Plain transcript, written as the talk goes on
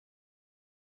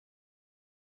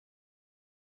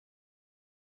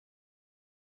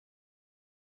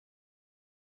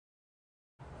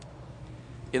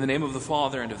In the name of the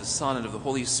Father, and of the Son, and of the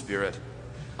Holy Spirit.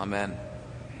 Amen.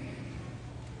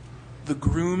 The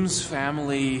groom's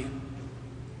family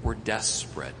were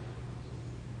desperate.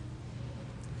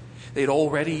 They'd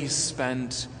already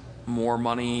spent more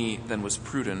money than was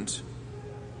prudent,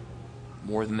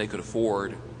 more than they could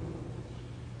afford,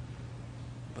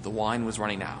 but the wine was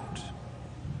running out.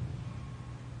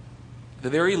 At the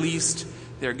very least,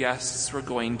 their guests were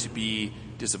going to be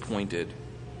disappointed.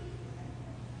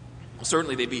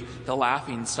 Certainly, they'd be the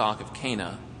laughingstock of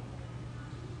Cana.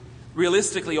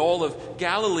 Realistically, all of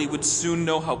Galilee would soon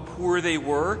know how poor they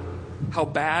were, how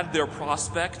bad their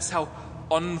prospects, how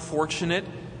unfortunate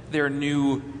their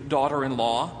new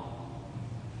daughter-in-law.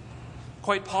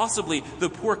 Quite possibly, the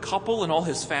poor couple and all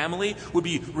his family would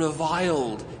be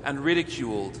reviled and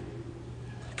ridiculed.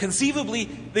 Conceivably,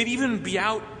 they'd even be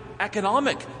out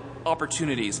economic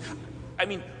opportunities. I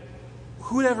mean,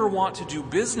 who'd ever want to do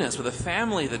business with a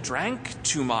family that drank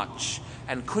too much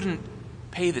and couldn't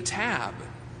pay the tab?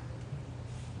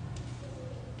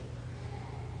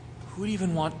 Who'd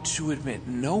even want to admit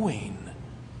knowing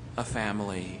a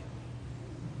family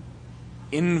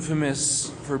infamous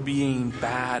for being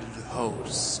bad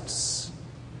hosts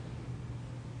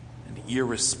and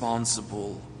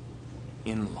irresponsible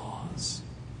in-laws?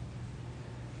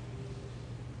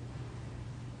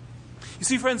 You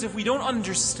see, friends, if we don't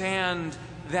understand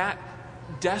that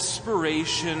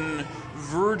desperation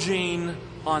verging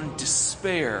on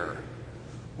despair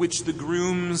which the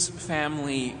groom's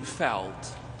family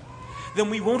felt, then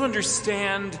we won't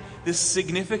understand the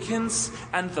significance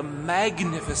and the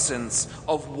magnificence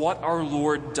of what our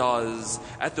Lord does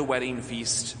at the wedding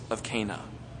feast of Cana.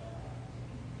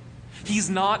 He's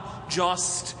not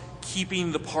just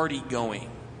keeping the party going.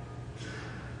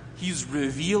 He's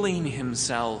revealing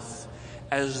himself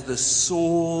as the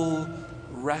sole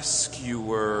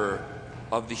rescuer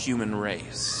of the human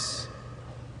race.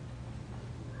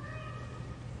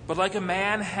 But like a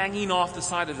man hanging off the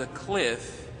side of the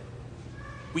cliff,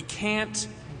 we can't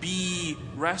be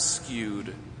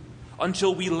rescued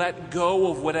until we let go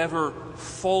of whatever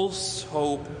false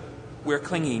hope we're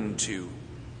clinging to.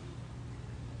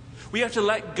 We have to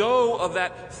let go of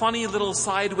that funny little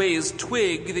sideways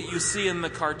twig that you see in the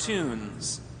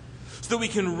cartoons, so that we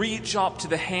can reach up to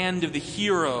the hand of the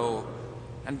hero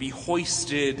and be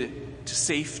hoisted to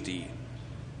safety.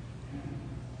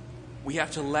 We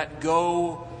have to let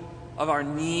go of our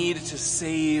need to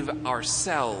save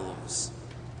ourselves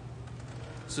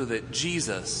so that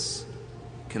Jesus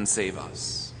can save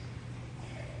us.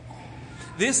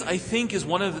 This, I think, is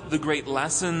one of the great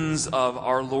lessons of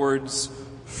our Lord's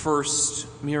first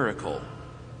miracle.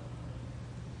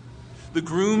 The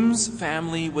groom's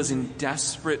family was in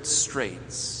desperate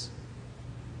straits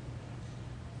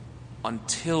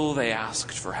until they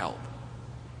asked for help.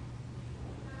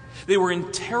 They were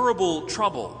in terrible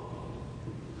trouble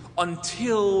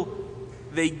until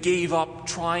they gave up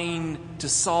trying to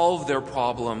solve their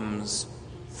problems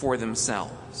for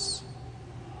themselves.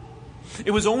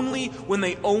 It was only when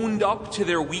they owned up to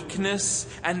their weakness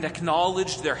and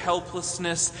acknowledged their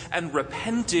helplessness and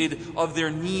repented of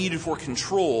their need for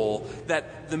control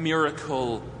that the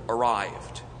miracle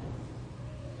arrived.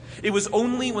 It was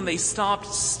only when they stopped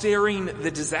staring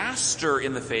the disaster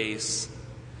in the face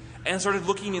and started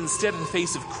looking instead at the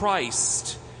face of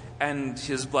Christ and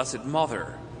his Blessed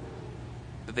Mother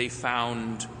that they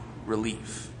found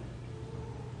relief.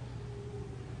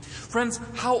 Friends,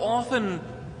 how often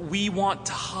we want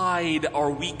to hide our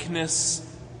weakness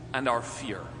and our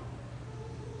fear.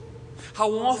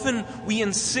 How often we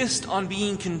insist on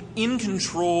being in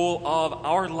control of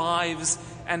our lives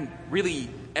and really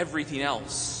everything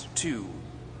else too.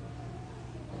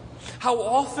 How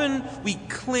often we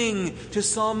cling to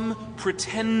some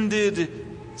pretended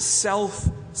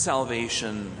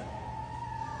self-salvation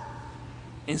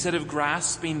instead of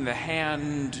grasping the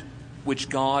hand which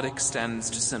God extends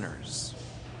to sinners.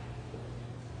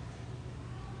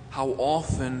 How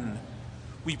often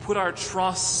we put our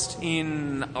trust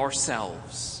in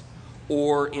ourselves,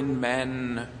 or in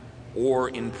men, or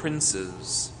in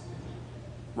princes,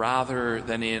 rather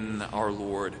than in our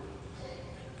Lord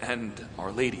and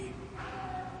Our Lady.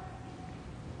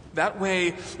 That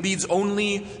way leads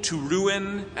only to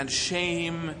ruin and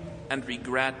shame and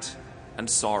regret and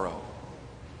sorrow.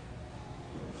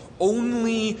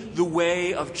 Only the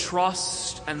way of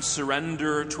trust and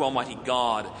surrender to Almighty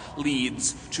God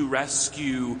leads to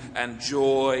rescue and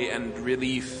joy and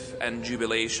relief and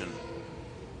jubilation.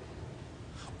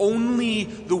 only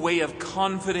the way of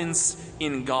confidence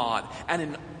in God, and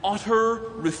an utter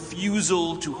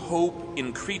refusal to hope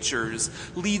in creatures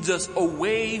leads us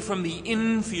away from the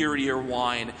inferior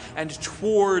wine and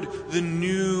toward the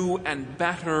new and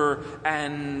better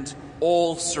and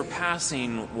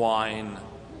all-surpassing wine,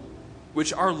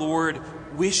 which our Lord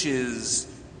wishes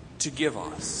to give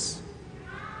us.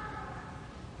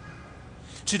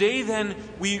 Today, then,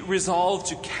 we resolve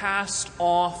to cast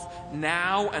off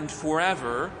now and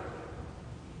forever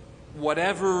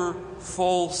whatever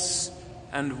false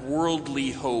and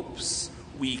worldly hopes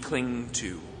we cling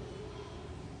to.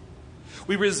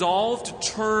 We resolve to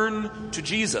turn to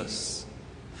Jesus,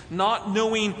 not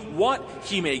knowing what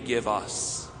he may give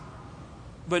us,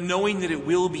 but knowing that it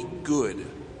will be good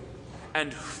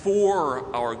and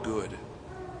for our good,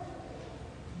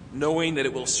 knowing that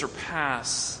it will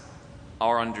surpass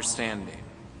our understanding.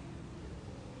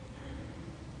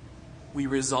 We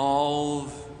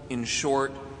resolve, in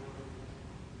short,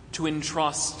 to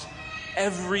entrust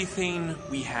everything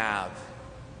we have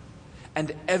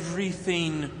and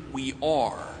everything we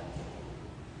are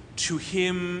to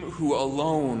him who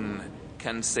alone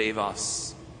can save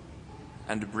us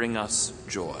and bring us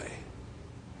joy.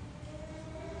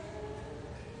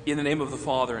 In the name of the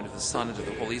Father, and of the Son, and of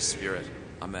the Holy Spirit.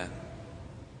 Amen.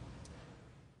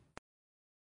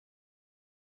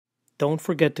 Don't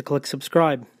forget to click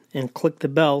subscribe and click the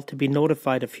bell to be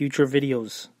notified of future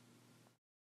videos.